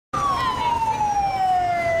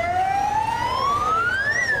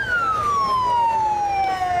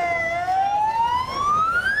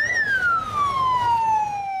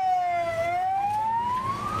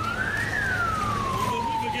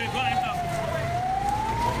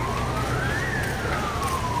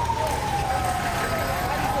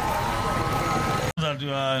that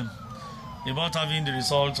we are about having the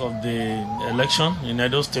results of the election in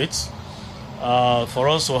Edo State. For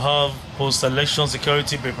us to have post-election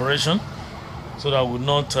security preparation, so that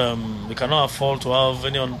we cannot afford to have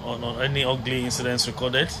any ugly incidents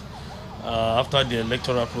recorded after the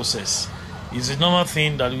electoral process. It's a normal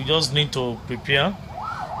thing that we just need to prepare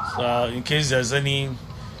in case there's any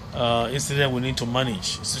incident we need to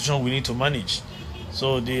manage, situation we need to manage.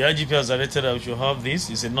 So the IGP has directed that we should have this.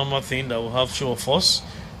 It's a normal thing that we'll have show of force,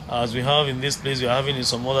 as we have in this place, we are having in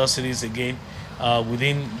some other cities again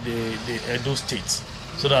within the Edo State,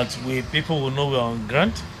 so that people will know we're on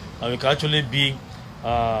ground and we can actually be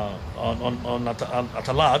at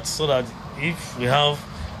alert, so that if we have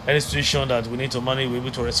any situation that we need to manage, we're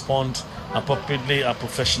able to respond appropriately and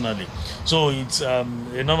professionally. So it's a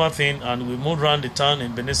normal thing, and we move around the town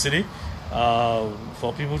in Benin City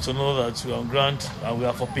for people to know that we are on ground and we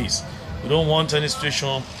are for peace. We don't want any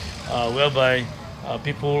situation whereby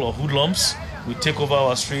people or hoodlums will take over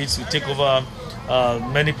our streets, we take over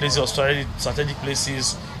many places or strategic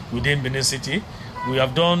places within Benin City. We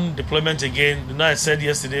have done deployment again. You know, I said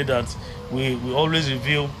yesterday that we always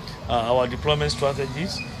review our deployment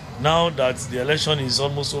strategies. Now that the election is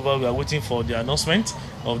almost over, we are waiting for the announcement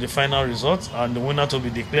of the final result and the winner to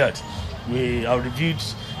be declared. We have reviewed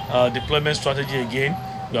deployment strategy again.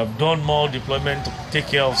 We have done more deployment to take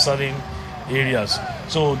care of certain areas.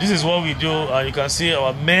 So this is what we do, and you can see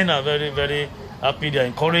our men are very, very happy. They are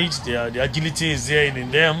encouraged. The agility is there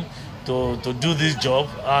in them to do this job,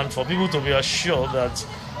 and for people to be assured that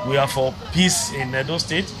we are for peace in Edo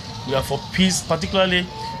State. We are for peace, particularly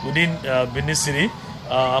within Benin City,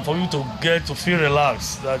 and for people to get to feel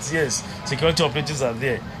relaxed that yes, security operatives are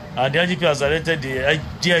there. And the IGP has directed the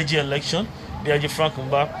DIG election, DIG Frank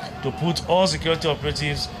Embark, to put all security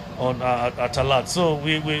operatives on at alert. So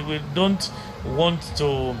we don't want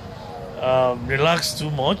to relax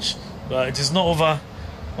too much. It is not over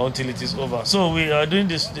until it is over. So we are doing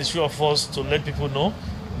this show of force to let people know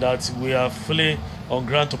that we are fully on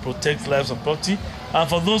ground to protect lives and property. And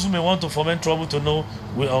for those who may want to foment trouble, to know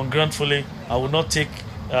we are on ground fully and will not take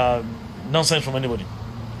nonsense from anybody.